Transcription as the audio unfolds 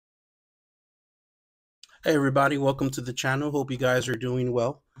Hey everybody, welcome to the channel. Hope you guys are doing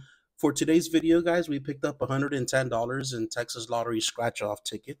well. For today's video, guys, we picked up $110 in Texas Lottery scratch-off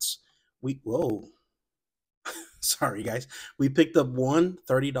tickets. Whoa, sorry guys. We picked up one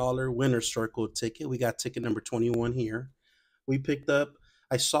 $30 winner's circle ticket. We got ticket number 21 here. We picked up,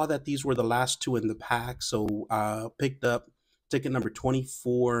 I saw that these were the last two in the pack, so picked up ticket number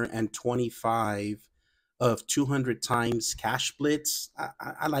 24 and 25 of 200 times cash blitz.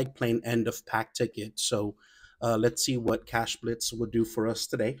 I like playing end of pack tickets, so let's see what cash blitz will do for us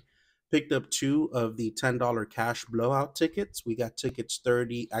today. Picked up two of the $10 cash blowout tickets. We got tickets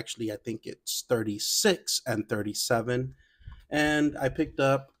 30, actually I think it's 36 and 37. And I picked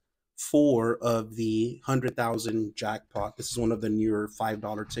up four of the 100,000 jackpot. This is one of the newer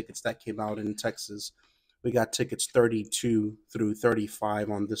 $5 tickets that came out in Texas. We got tickets 32 through 35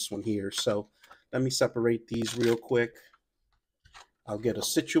 on this one here. So let me separate these real quick. I'll get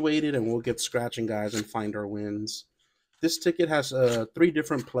us situated and we'll get scratching, guys, and find our wins. This ticket has three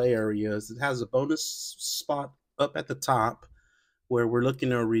different play areas. It has a bonus spot up at the top where we're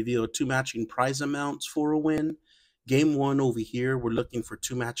looking to reveal two matching prize amounts for a win. Game one over here, we're looking for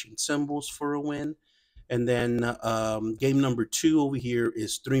two matching symbols for a win. And then game number two over here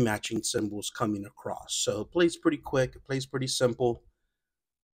is three matching symbols coming across. So it plays pretty quick. It plays pretty simple.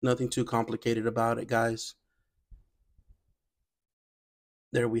 Nothing too complicated about it, guys.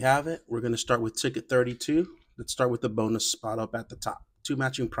 There we have it. We're going to start with ticket 32. Let's start with the bonus spot up at the top. Two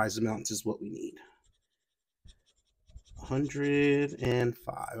matching prize amounts is what we need.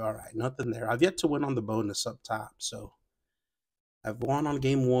 105. All right, nothing there. I've yet to win on the bonus up top, so I've won on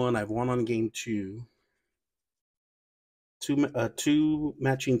game one. I've won on game two. Two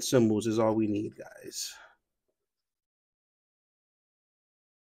matching symbols is all we need, guys.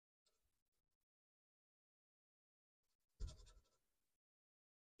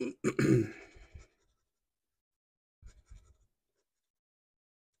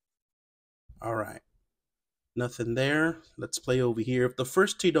 All right, nothing there. Let's play over here. If the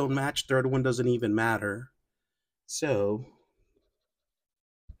first two don't match, third one doesn't even matter. So,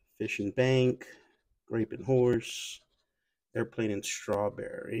 fish and bank, grape and horse, airplane and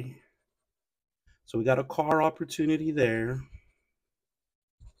strawberry. So we got a car opportunity there.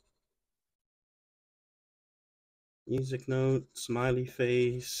 Music note, smiley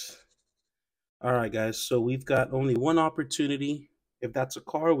face. All right, guys. So we've got only one opportunity. If that's a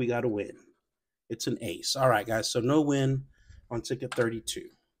car, we got to win. It's an ace. All right, guys. So no win on ticket 32.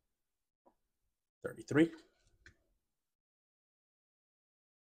 33.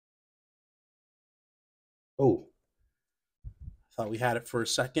 Oh, thought we had it for a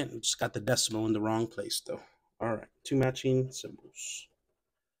second. We just got the decimal in the wrong place, though. All right. Two matching symbols.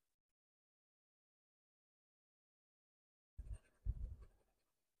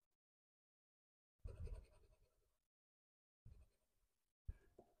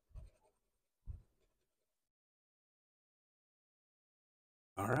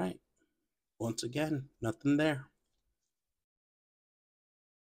 All right. Once again, nothing there.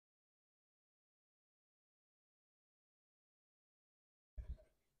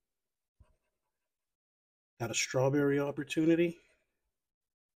 Got a strawberry opportunity.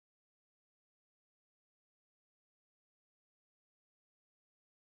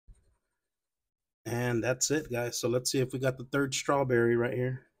 And that's it, guys. So let's see if we got the third strawberry right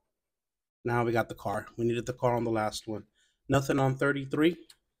here. Now we got the car. We needed the car on the last one. Nothing on 33.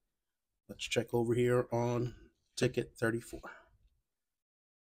 Let's check over here on ticket 34.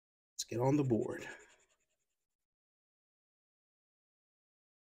 Let's get on the board.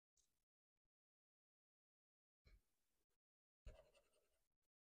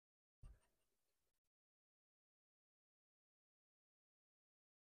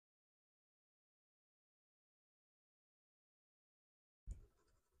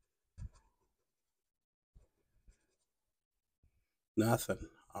 Nothing.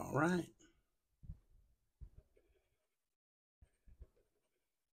 All right.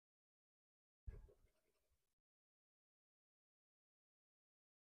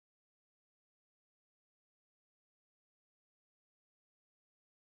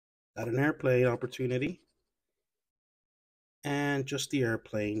 Got an airplane opportunity. And just the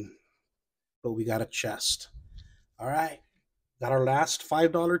airplane. But we got a chest. All right. Got our last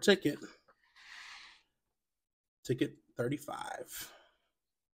 $5 ticket. Ticket 35.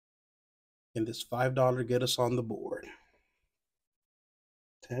 Can this $5 get us on the board?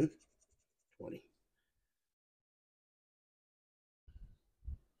 10, 20.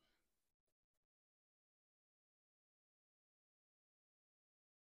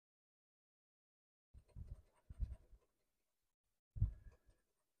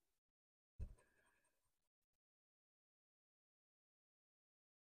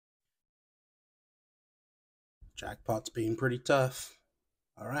 Jackpot's being pretty tough.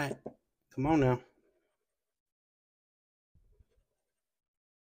 All right, come on now.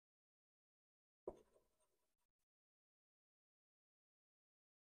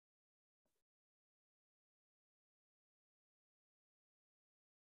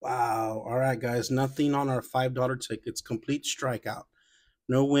 Wow. All right, guys. Nothing on our $5 tickets. Complete strikeout.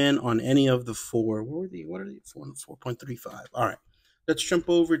 No win on any of the four. What are they? 4.35. All right. Let's jump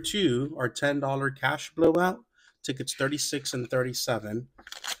over to our $10 cash blowout. Tickets 36 and 37.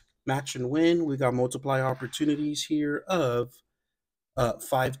 Match and win. We got multiply opportunities here of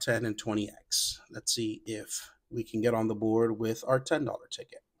 5, 10, and 20x. Let's see if we can get on the board with our $10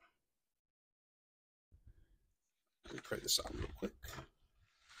 ticket. Let me print this out real quick.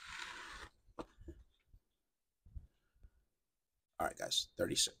 All right, guys,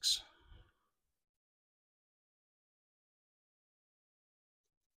 36.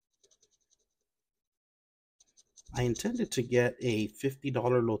 I intended to get a $50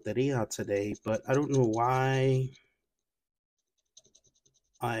 loteria today, but I don't know why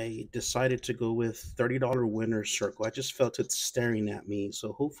I decided to go with $30 winner circle. I just felt it staring at me,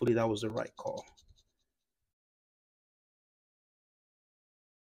 so hopefully that was the right call.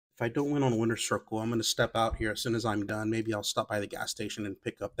 If I don't win on winner circle, I'm going to step out here as soon as I'm done. Maybe I'll stop by the gas station and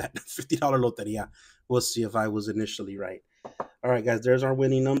pick up that $50 loteria. We'll see if I was initially right. All right, guys, there's our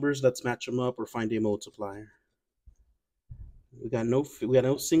winning numbers. Let's match them up or find a multiplier. We got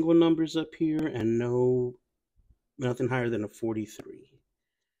no single numbers up here and nothing higher than a 43.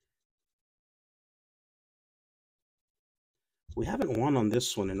 We haven't won on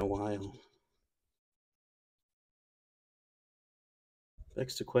this one in a while.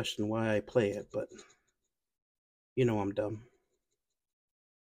 Begs to question why I play it, but you know I'm dumb.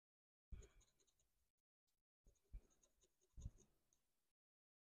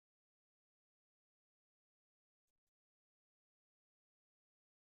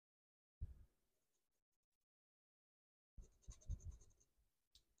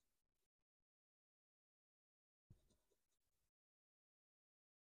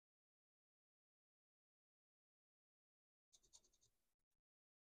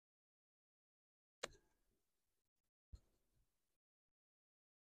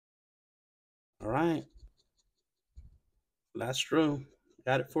 All right. Last row.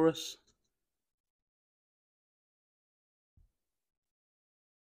 Got it for us?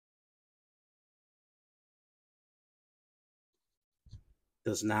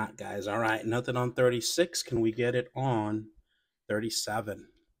 Does not, guys. All right. Nothing on 36. Can we get it on 37?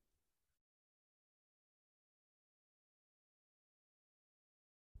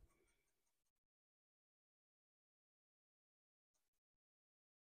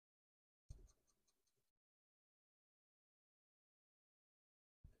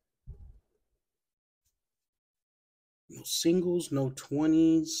 No singles, no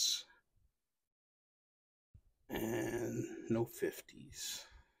 20s, and no 50s.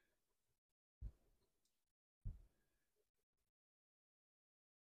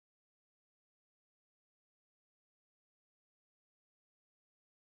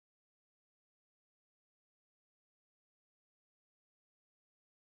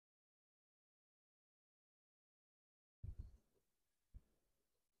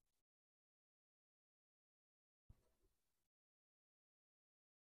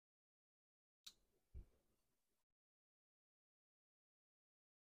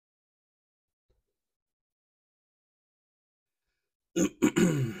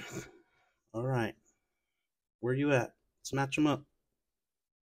 All right. Where you at? Let's match them up.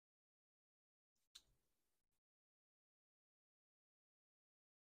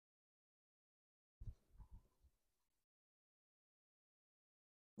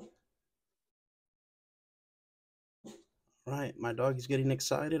 All right. My dog is getting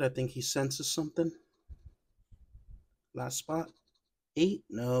excited. I think he senses something. Last spot. 8.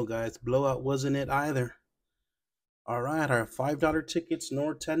 No, guys. Blowout wasn't it either. All right. Our $5 tickets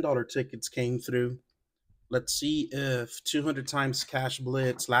nor $10 tickets came through. Let's see if 200 times cash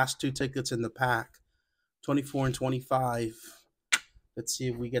blitz, last two tickets in the pack, 24 and 25. Let's see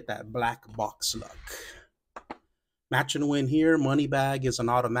if we get that black box luck. Match and win here. Money bag is an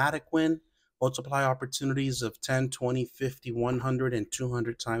automatic win. Multiply opportunities of 10, 20, 50, 100, and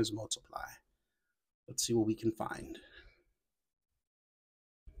 200 times multiply. Let's see what we can find.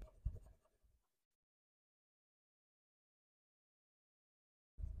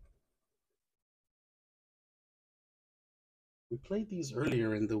 We played these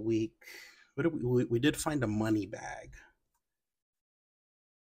earlier in the week. What did we did find a money bag.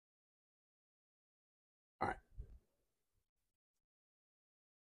 All right.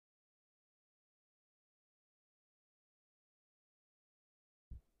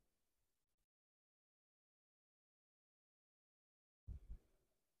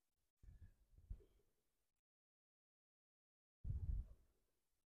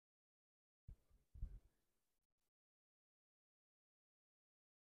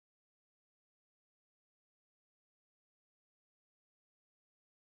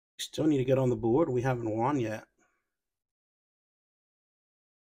 Still need to get on the board. We haven't won yet.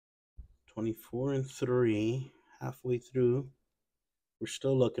 24 and 3. Halfway through. We're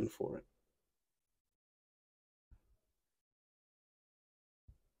still looking for it.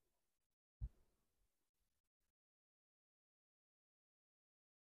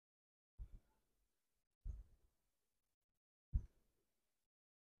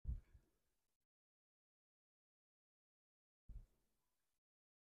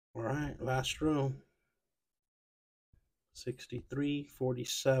 All right, last row. 63,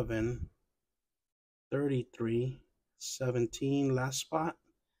 47, 33, 17, last spot.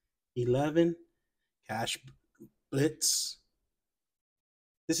 11, cash blitz.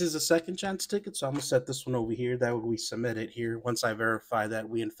 This is a second chance ticket, so I'm going to set this one over here. That way we submit it here once I verify that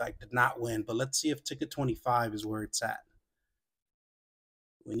we, in fact, did not win. But let's see if ticket 25 is where it's at.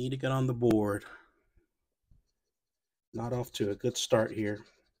 We need to get on the board. Not off to a good start here.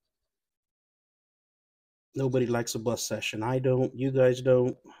 Nobody likes a bus session. I don't. You guys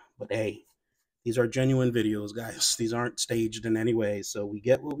don't. But hey, these are genuine videos, guys. These aren't staged in any way. So we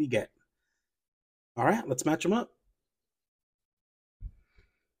get what we get. All right, let's match them up.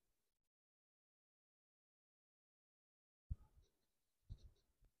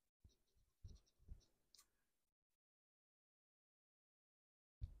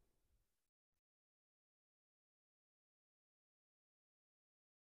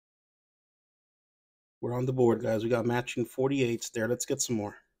 We're on the board, guys. We got matching 48s there. Let's get some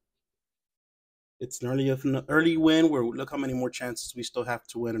more. It's an early win where look how many more chances we still have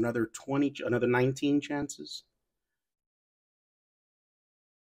to win. Another 20, another 19 chances.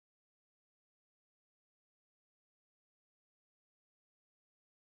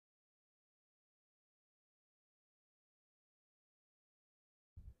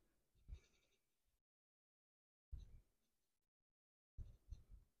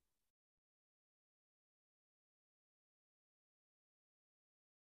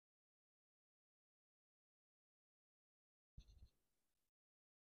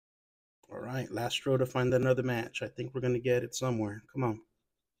 All right, last row to find another match. I think we're going to get it somewhere. Come on.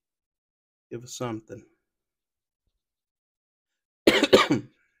 Give us something. It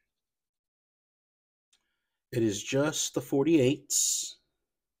is just the 48s.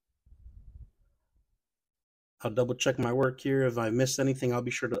 I'll double check my work here. If I missed anything, I'll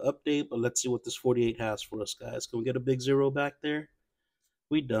be sure to update. But let's see what this 48 has for us, guys. Can we get a big zero back there?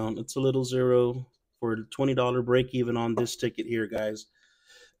 We don't. It's a little zero for a $20 break even on this ticket here, guys.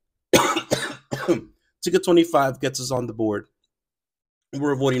 Ticket 25 gets us on the board.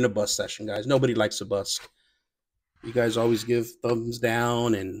 We're avoiding a bus session, guys. Nobody likes a bus. You guys always give thumbs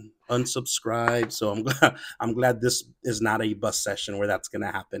down and unsubscribe. So I'm glad this is not a bus session where that's going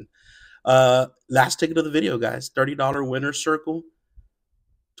to happen. Last ticket of the video, guys. $30 winner circle.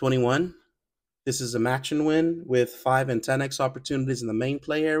 21. This is a match and win with 5 and 10x opportunities in the main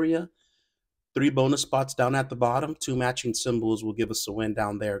play area. 3 bonus spots down at the bottom. 2 matching symbols will give us a win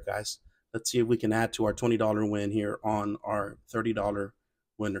down there, guys. Let's see if we can add to our $20 win here on our $30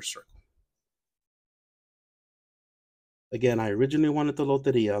 winner circle. Again, I originally wanted the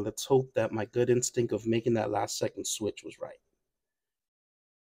Loteria. Let's hope that my good instinct of making that last second switch was right.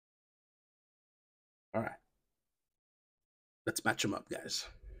 All right. Let's match them up, guys.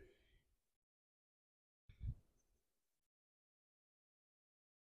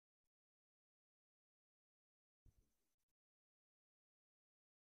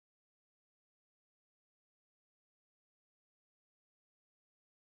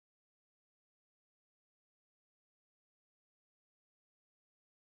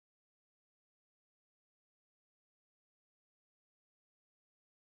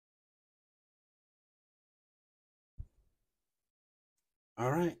 All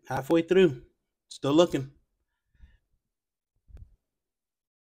right, halfway through. Still looking.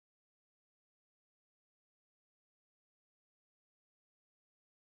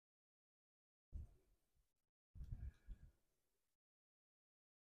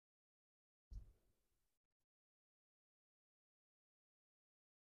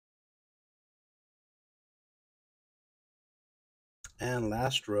 And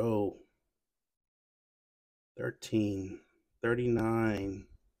last row. 13, 39,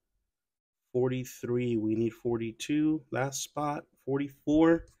 43. We need 42. Last spot,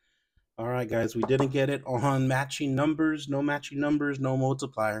 44. All right, guys, we didn't get it on matching numbers. No matching numbers, no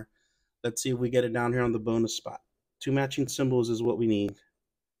multiplier. Let's see if we get it down here on the bonus spot. 2 matching symbols is what we need.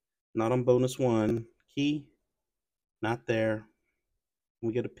 Not on bonus 1. Key, not there.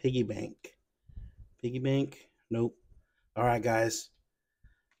 We get a piggy bank. Piggy bank, nope. All right, guys.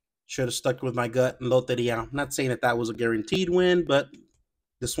 Should have stuck with my gut and Loteria. I'm not saying that was a guaranteed win, but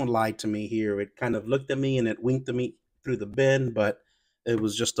This one lied to me here. It kind of looked at me and it winked at me through the bin, but it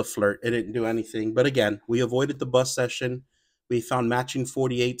was just a flirt. It didn't do anything. But again, we avoided the bust session. We found matching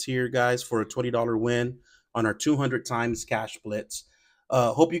 48s here, guys, for a $20 win on our 200 times cash blitz.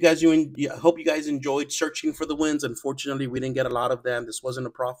 Hope you guys enjoyed searching for the wins. Unfortunately, we didn't get a lot of them. This wasn't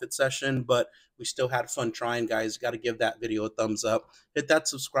a profit session, but we still had fun trying, guys. Got to give that video a thumbs up. Hit that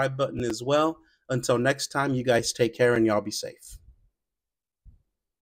subscribe button as well. Until next time, you guys take care and y'all be safe.